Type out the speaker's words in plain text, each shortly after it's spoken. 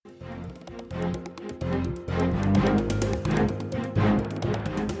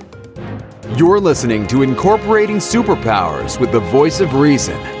You're listening to Incorporating Superpowers with the voice of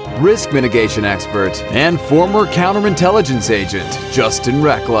reason, risk mitigation expert, and former counterintelligence agent, Justin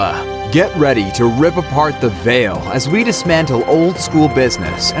Rekla. Get ready to rip apart the veil as we dismantle old school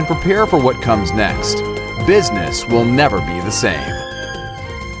business and prepare for what comes next. Business will never be the same.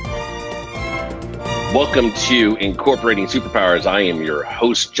 Welcome to Incorporating Superpowers. I am your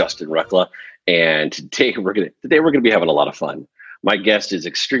host, Justin Rekla, and today we're gonna be having a lot of fun. My guest is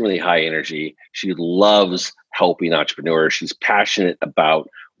extremely high energy. She loves helping entrepreneurs. She's passionate about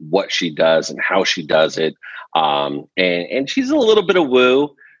what she does and how she does it, and she's a little bit of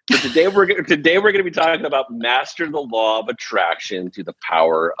woo. But today we're going to be talking about master the law of attraction to the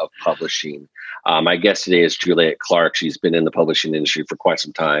power of publishing. My guest today is Juliette Clark. She's been in the publishing industry for quite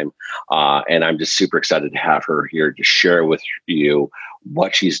some time, and I'm just super excited to have her here to share with you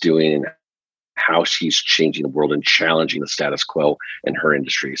what she's doing and how she's changing the world and challenging the status quo in her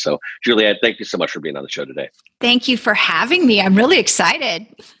industry. So, Juliette, thank you so much for being on the show today. Thank you for having me. I'm really excited.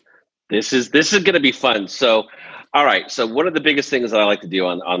 This is going to be fun. So, all right. So, one of the biggest things that I like to do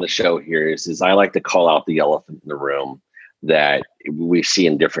on the show here is I like to call out the elephant in the room that we see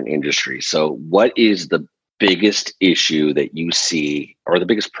in different industries. So, what is the biggest issue that you see, or the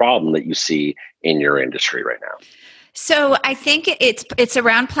biggest problem that you see in your industry right now? So, I think it's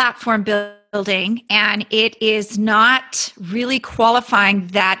around platform building, and it is not really qualifying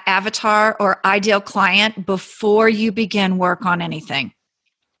that avatar or ideal client before you begin work on anything.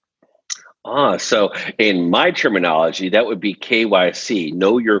 So in my terminology, that would be KYC,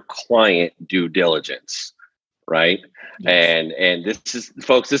 know your client due diligence, right? Yes. And this is,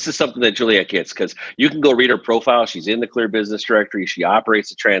 folks, this is something that Juliette gets, because you can go read her profile. She's in the Clear Business Directory. She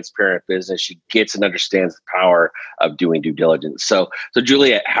operates a transparent business. She gets and understands the power of doing due diligence. So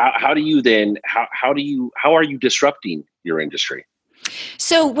Juliette, how are you disrupting your industry?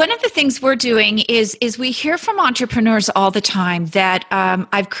 So one of the things we're doing is we hear from entrepreneurs all the time that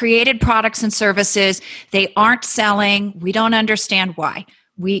I've created products and services. They aren't selling. We don't understand why.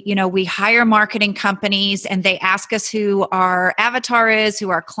 We hire marketing companies and they ask us who our avatar is, who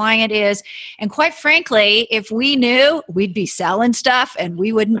our client is. And quite frankly, if we knew, we'd be selling stuff and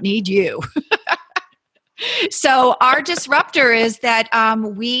we wouldn't need you. So our disruptor is that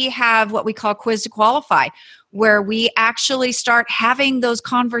we have what we call Quiz to Qualify, where we actually start having those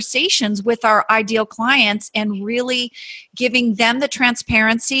conversations with our ideal clients and really giving them the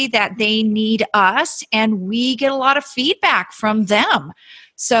transparency that they need us, and we get a lot of feedback from them.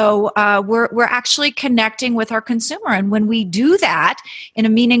 So we're actually connecting with our consumer, and when we do that in a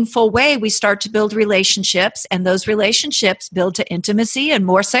meaningful way, we start to build relationships, and those relationships build to intimacy and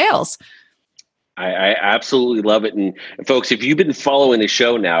more sales. I absolutely love it. And folks, if you've been following the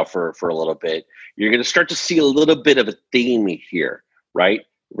show now for a little bit, you're going to start to see a little bit of a theme here, right?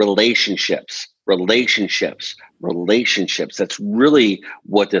 Relationships. That's really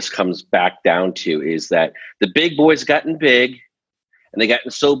what this comes back down to, is that the big boys gotten big, and they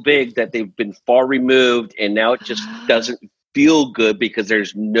gotten so big that they've been far removed, and now it just doesn't feel good because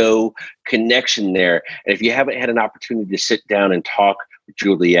there's no connection there. And if you haven't had an opportunity to sit down and talk with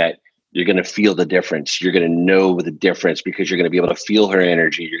Juliette, you're going to feel the difference. You're going to know the difference because you're going to be able to feel her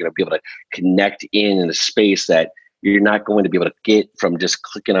energy. You're going to be able to connect in a space that you're not going to be able to get from just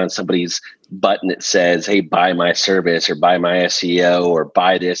clicking on somebody's button that says, hey, buy my service or buy my SEO or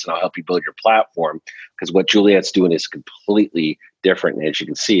buy this and I'll help you build your platform. Because what Juliette's doing is completely different. And as you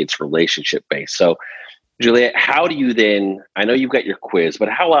can see, it's relationship based. So Juliette, how do you then, I know you've got your quiz, but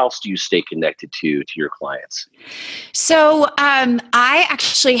how else do you stay connected to your clients? So I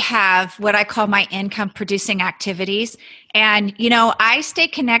actually have what I call my income producing activities. And, I stay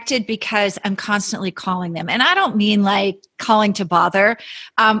connected because I'm constantly calling them. And I don't mean like calling to bother.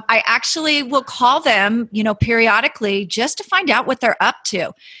 I actually will call them, periodically just to find out what they're up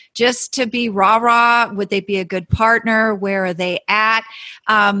to, just to be rah-rah. Would they be a good partner? Where are they at?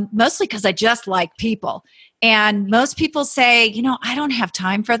 Mostly because I just like people. And most people say, I don't have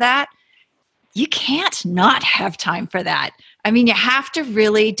time for that. You can't not have time for that. I mean, you have to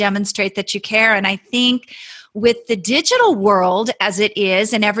really demonstrate that you care. And I think with the digital world as it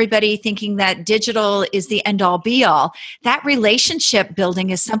is, and everybody thinking that digital is the end-all be-all, that relationship building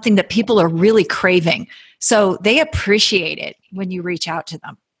is something that people are really craving. So they appreciate it when you reach out to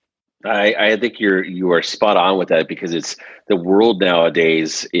them. I think you are spot on with that, because it's the world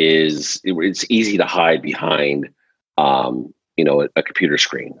nowadays it's easy to hide behind a computer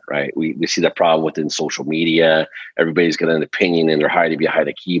screen, right? We see that problem within social media. Everybody's got an opinion and they're hiding behind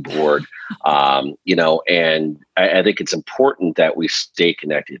a keyboard, and I think it's important that we stay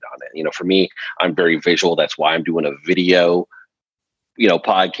connected on it. For me, I'm very visual. That's why I'm doing a video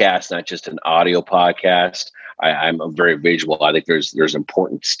podcast, not just an audio podcast. I'm very visual. I think there's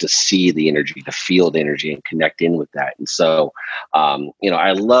importance to see the energy, to feel the energy, and connect in with that. And so,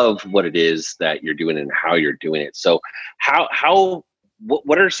 I love what it is that you're doing and how you're doing it. So,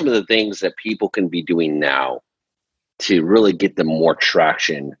 what are some of the things that people can be doing now to really get them more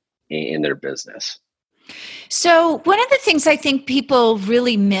traction in their business? So one of the things I think people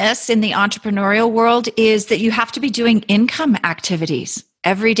really miss in the entrepreneurial world is that you have to be doing income activities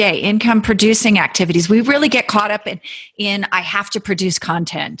every day, income producing activities. We really get caught up in I have to produce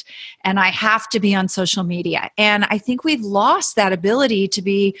content and I have to be on social media. And I think we've lost that ability to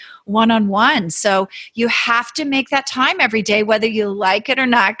be one-on-one. So you have to make that time every day, whether you like it or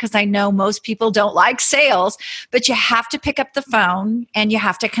not, because I know most people don't like sales, but you have to pick up the phone and you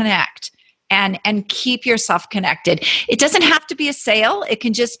have to connect. And keep yourself connected. It doesn't have to be a sale. It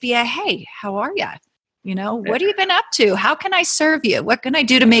can just be a, hey, how are you? What have you been up to? How can I serve you? What can I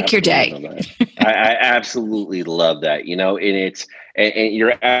do to make your day? I absolutely love that. And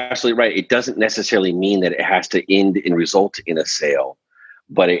you're absolutely right. It doesn't necessarily mean that it has to end and result in a sale,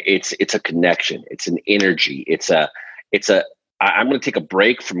 but it's a connection. It's an energy. I'm going to take a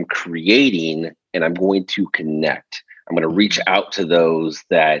break from creating and I'm going to connect. I'm going to reach out to those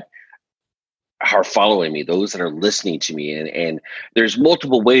that are following me, those that are listening to me. And there's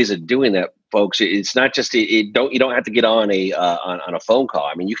multiple ways of doing that, folks. It's not just, you don't have to get on a phone call.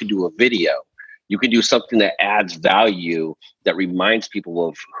 I mean, you can do a video, you can do something that adds value, that reminds people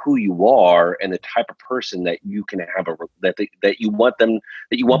of who you are and the type of person that you can have that you want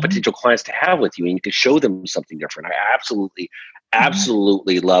potential clients to have with you. And you can show them something different. I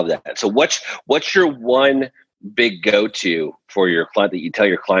absolutely love that. So what's your one big go-to for your client that you tell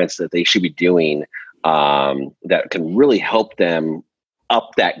your clients that they should be doing that can really help them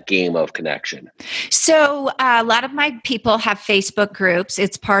up that game of connection? So a lot of my people have Facebook groups.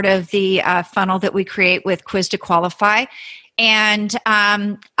 It's part of the funnel that we create with Quiz to Qualify. And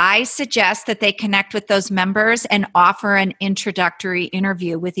I suggest that they connect with those members and offer an introductory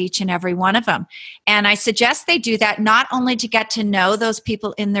interview with each and every one of them. And I suggest they do that not only to get to know those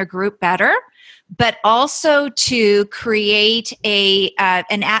people in their group better, but also to create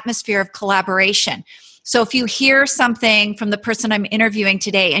an atmosphere of collaboration. So if you hear something from the person I'm interviewing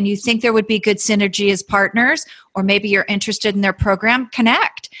today and you think there would be good synergy as partners, or maybe you're interested in their program,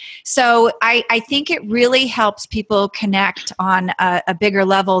 connect. So I think it really helps people connect on a bigger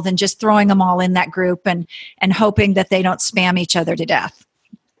level than just throwing them all in that group and hoping that they don't spam each other to death.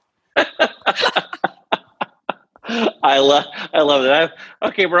 I love that.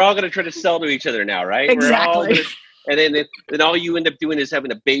 Okay, we're all going to try to sell to each other now, right? Exactly. And then all you end up doing is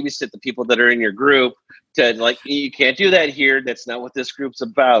having to babysit the people that are in your group to you can't do that here. That's not what this group's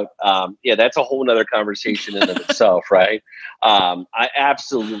about. That's a whole nother conversation in and of itself, right? I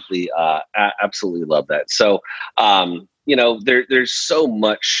absolutely love that. So, there's so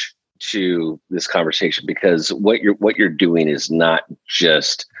much to this conversation, because what you're doing is not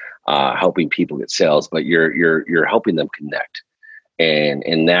just helping people get sales, but you're helping them connect,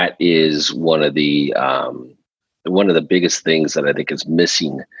 and that is one of the biggest things that I think is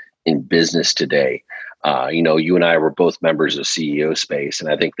missing in business today. You and I were both members of CEO Space,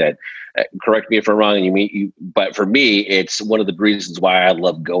 and I think that, correct me if I'm wrong, but for me, it's one of the reasons why I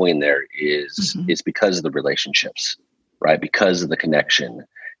love going there is because of the relationships, right? Because of the connection,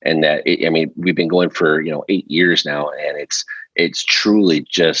 and that we've been going for 8 years now, and it's truly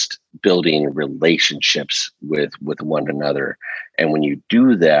just building relationships with one another. And when you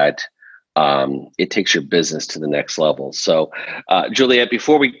do that, it takes your business to the next level. So, Juliet,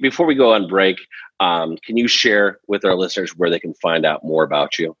 before we go on break, can you share with our listeners where they can find out more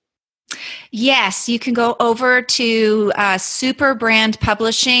about you? Yes, you can go over to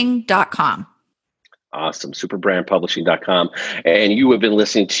superbrandpublishing.com. Awesome. Superbrandpublishing.com. And you have been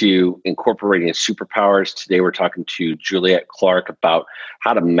listening to Incorporating Superpowers. Today we're talking to Juliet Clark about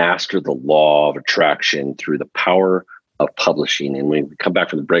how to master the law of attraction through the power of publishing. And when we come back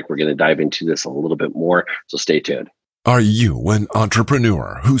from the break, we're going to dive into this a little bit more. So stay tuned. Are you an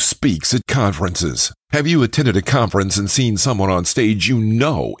entrepreneur who speaks at conferences? Have you attended a conference and seen someone on stage you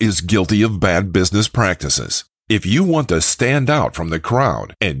know is guilty of bad business practices? If you want to stand out from the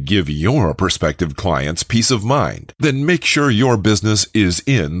crowd and give your prospective clients peace of mind, then make sure your business is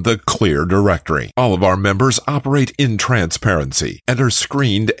in the Clear Directory. All of our members operate in transparency and are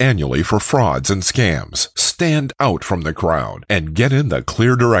screened annually for frauds and scams. Stand out from the crowd and get in the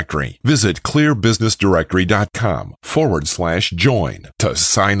Clear Directory. Visit clearbusinessdirectory.com/join to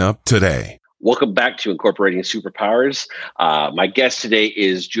sign up today. Welcome back to Incorporating Superpowers. My guest today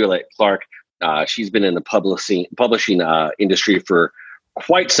is Juliet Clark. She's been in the publishing industry for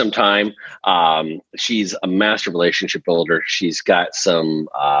quite some time. She's a master relationship builder. She's got some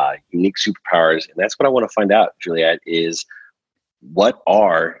unique superpowers, and that's what I want to find out, Juliet, is what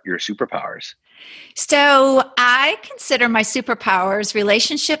are your superpowers? So I consider my superpowers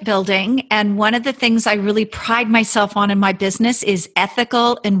relationship building. And one of the things I really pride myself on in my business is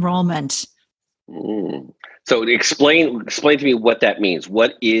ethical enrollment. So explain to me what that means.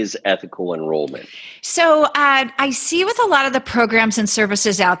 What is ethical enrollment? So I see with a lot of the programs and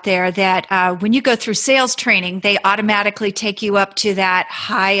services out there that when you go through sales training, they automatically take you up to that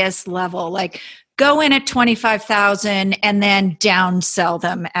highest level, like go in at 25,000 and then downsell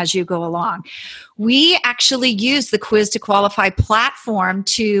them as you go along. We actually use the Quiz to Qualify platform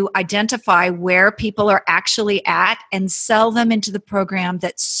to identify where people are actually at and sell them into the program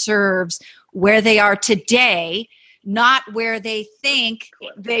that serves where they are today, not where they think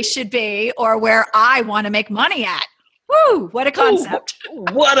they should be or where I want to make money at. Woo, what a concept. Ooh,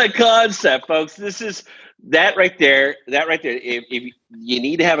 what a concept, folks. This is that right there. If you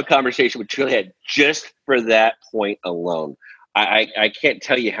need to have a conversation with Juliet just for that point alone. I can't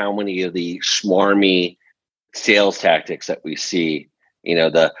tell you how many of the smarmy sales tactics that we see,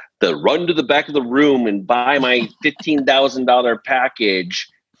 the run to the back of the room and buy my $15,000 package.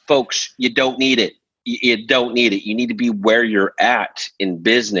 Folks, you don't need it. You don't need it. You need to be where you're at in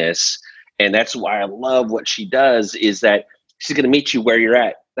business. And that's why I love what she does, is that she's going to meet you where you're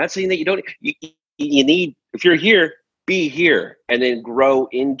at. Not saying that you don't, you need, if you're here, be here and then grow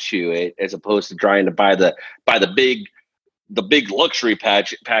into it, as opposed to trying to buy the big luxury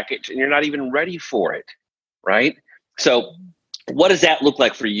package and you're not even ready for it. Right. So what does that look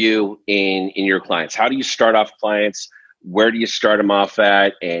like for you in your clients? How do you start off clients? Where do you start them off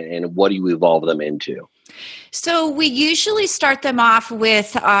at, and what do you evolve them into? So we usually start them off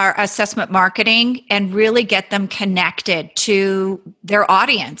with our assessment marketing and really get them connected to their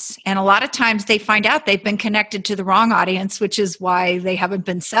audience. And a lot of times they find out they've been connected to the wrong audience, which is why they haven't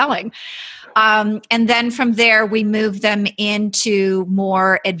been selling. And then from there, we move them into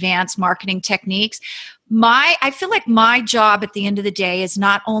more advanced marketing techniques. I feel like my job at the end of the day is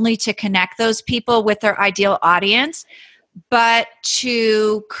not only to connect those people with their ideal audience, but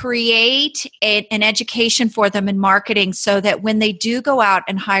to create an education for them in marketing so that when they do go out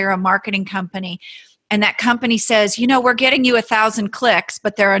and hire a marketing company and that company says, we're getting you 1,000 clicks,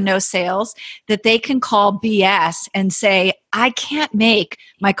 but there are no sales, that they can call BS and say, I can't make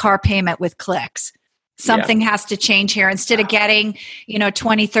my car payment with clicks. Something has to change here. Instead of getting, $20,000,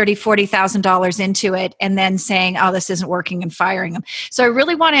 $30,000, $40,000 into it and then saying, oh, this isn't working and firing them. So I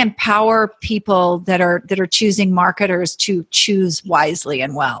really want to empower people that are choosing marketers to choose wisely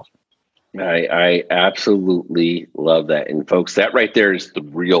and well. I absolutely love that. And folks, that right there is the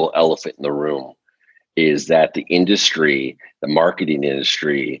real elephant in the room, is that the industry, the marketing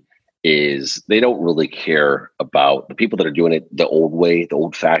industry, they don't really care about the people that are doing it the old way, the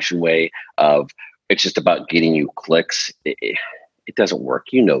old fashioned way of, it's just about getting you clicks. It doesn't work.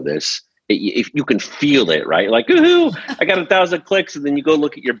 You know this. If you can feel it, right? Like, ooh, I got 1,000 clicks, and then you go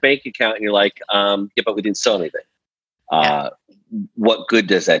look at your bank account, and you're like, yeah, but we didn't sell anything. What good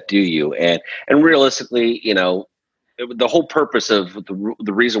does that do you? And realistically, the whole purpose of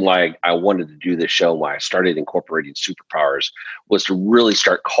the reason why I wanted to do this show, why I started incorporating superpowers, was to really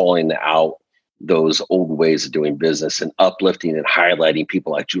start calling out those old ways of doing business and uplifting and highlighting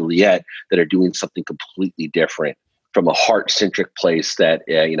people like Juliet that are doing something completely different from a heart-centric place, that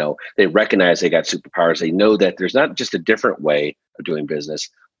they recognize they got superpowers. They know that there's not just a different way of doing business,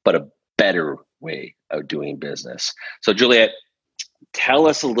 but a better way of doing business. So Juliet, tell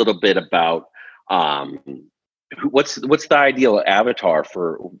us a little bit about what's the ideal avatar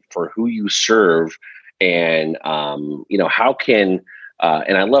for who you serve, and how can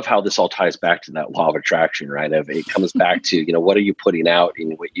and I love how this all ties back to that law of attraction, right? It comes back to, what are you putting out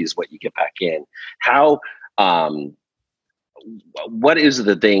and what you get back in? How, what is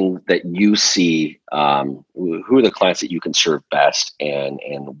the thing that you see, who are the clients that you can serve best, and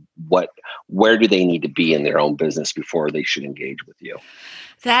where do they need to be in their own business before they should engage with you?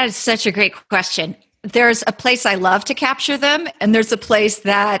 That is such a great question. There's a place I love to capture them, and there's a place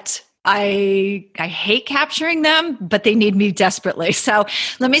that I hate capturing them, but they need me desperately. So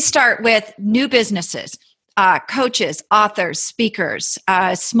let me start with new businesses, coaches, authors, speakers,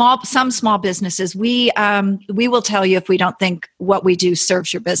 some small businesses. We will tell you if we don't think what we do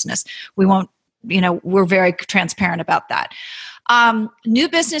serves your business. We won't, we're very transparent about that. New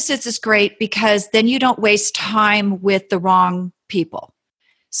businesses is great because then you don't waste time with the wrong people.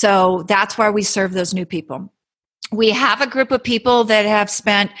 So that's why we serve those new people. We have a group of people that have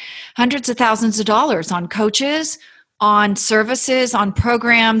spent hundreds of thousands of dollars on coaches, on services, on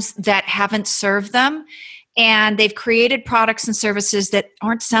programs that haven't served them. And they've created products and services that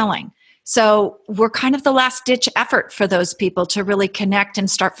aren't selling. So we're kind of the last ditch effort for those people to really connect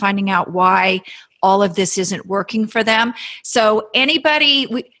and start finding out why all of this isn't working for them. So anybody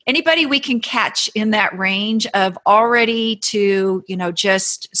we can catch in that range of already to,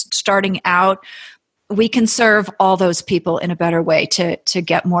 just starting out, we can serve all those people in a better way to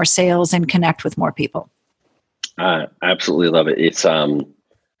get more sales and connect with more people. I absolutely love it. It's that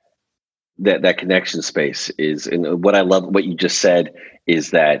connection space is, and what I love, what you just said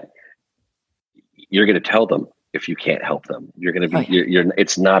is that you're going to tell them if you can't help them. You're going to be, you're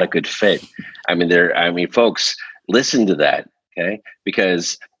it's not a good fit. Folks, listen to that, okay?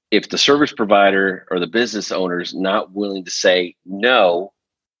 Because if the service provider or the business owner is not willing to say no,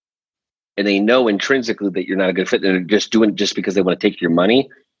 and they know intrinsically that you're not a good fit, and they're just doing it just because they want to take your money,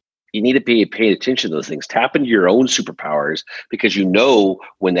 you need to be paying attention to those things. Tap into your own superpowers, because you know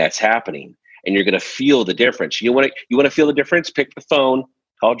when that's happening, and you're going to feel the difference. You want to feel the difference? Pick the phone,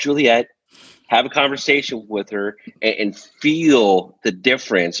 call Juliet, have a conversation with her, and feel the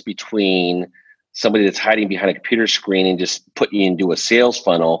difference between somebody that's hiding behind a computer screen and just putting you into a sales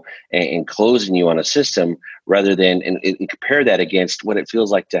funnel and closing you on a system, rather than and compare that against what it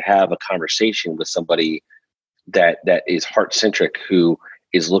feels like to have a conversation with somebody that is heart-centric, who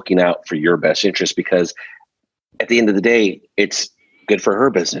is looking out for your best interest. Because at the end of the day, it's good for her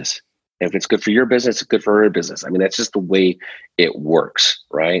business. If it's good for your business, it's good for her business. That's just the way it works,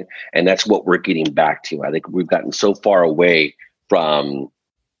 right? And that's what we're getting back to. I think we've gotten so far away from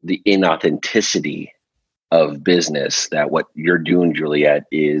the inauthenticity of business that what you're doing, Juliet,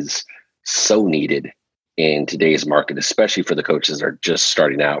 is so needed in today's market, especially for the coaches that are just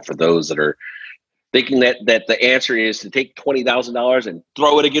starting out, for those that are thinking that the answer is to take $20,000 and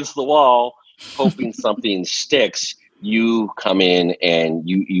throw it against the wall, hoping something sticks. You come in and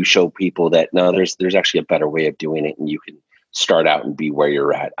you show people that no, there's actually a better way of doing it, and you can start out and be where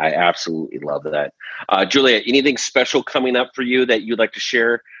you're at. I absolutely love that. Juliet, anything special coming up for you that you'd like to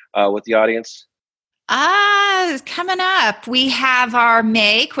share with the audience? Coming up, we have our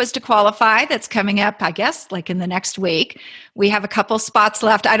May Quiz to Qualify that's coming up, I guess, like in the next week. We have a couple spots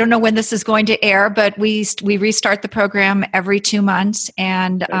left. I don't know when this is going to air, but we restart the program every 2 months.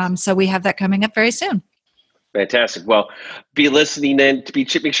 And so we have that coming up very soon. Fantastic. Well, be listening then.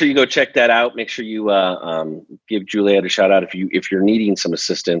 Make sure you go check that out. Make sure you give Juliet a shout out if you're needing some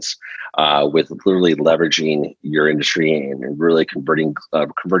assistance with literally leveraging your industry and really converting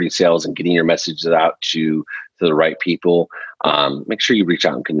sales and getting your messages out to the right people. Make sure you reach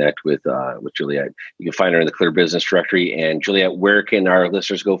out and connect with Juliet. You can find her in the Clear Business Directory. And Juliet, where can our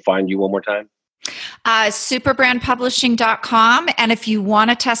listeners go find you one more time? Superbrandpublishing.com. And if you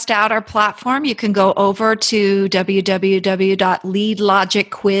want to test out our platform, you can go over to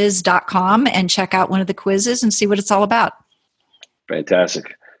www.leadlogicquiz.com and check out one of the quizzes and see what it's all about.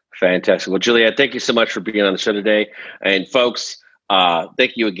 Fantastic. Well, Juliet, thank you so much for being on the show today. And folks,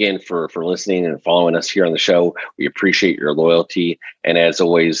 thank you again for listening and following us here on the show. We appreciate your loyalty. And as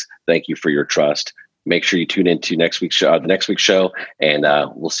always, thank you for your trust. Make sure you tune into the next week's show, and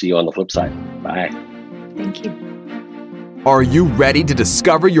we'll see you on the flip side. Bye. Thank you. Are you ready to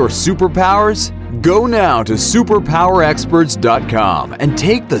discover your superpowers? Go now to superpowerexperts.com and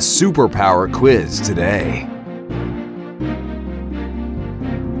take the Superpower Quiz today.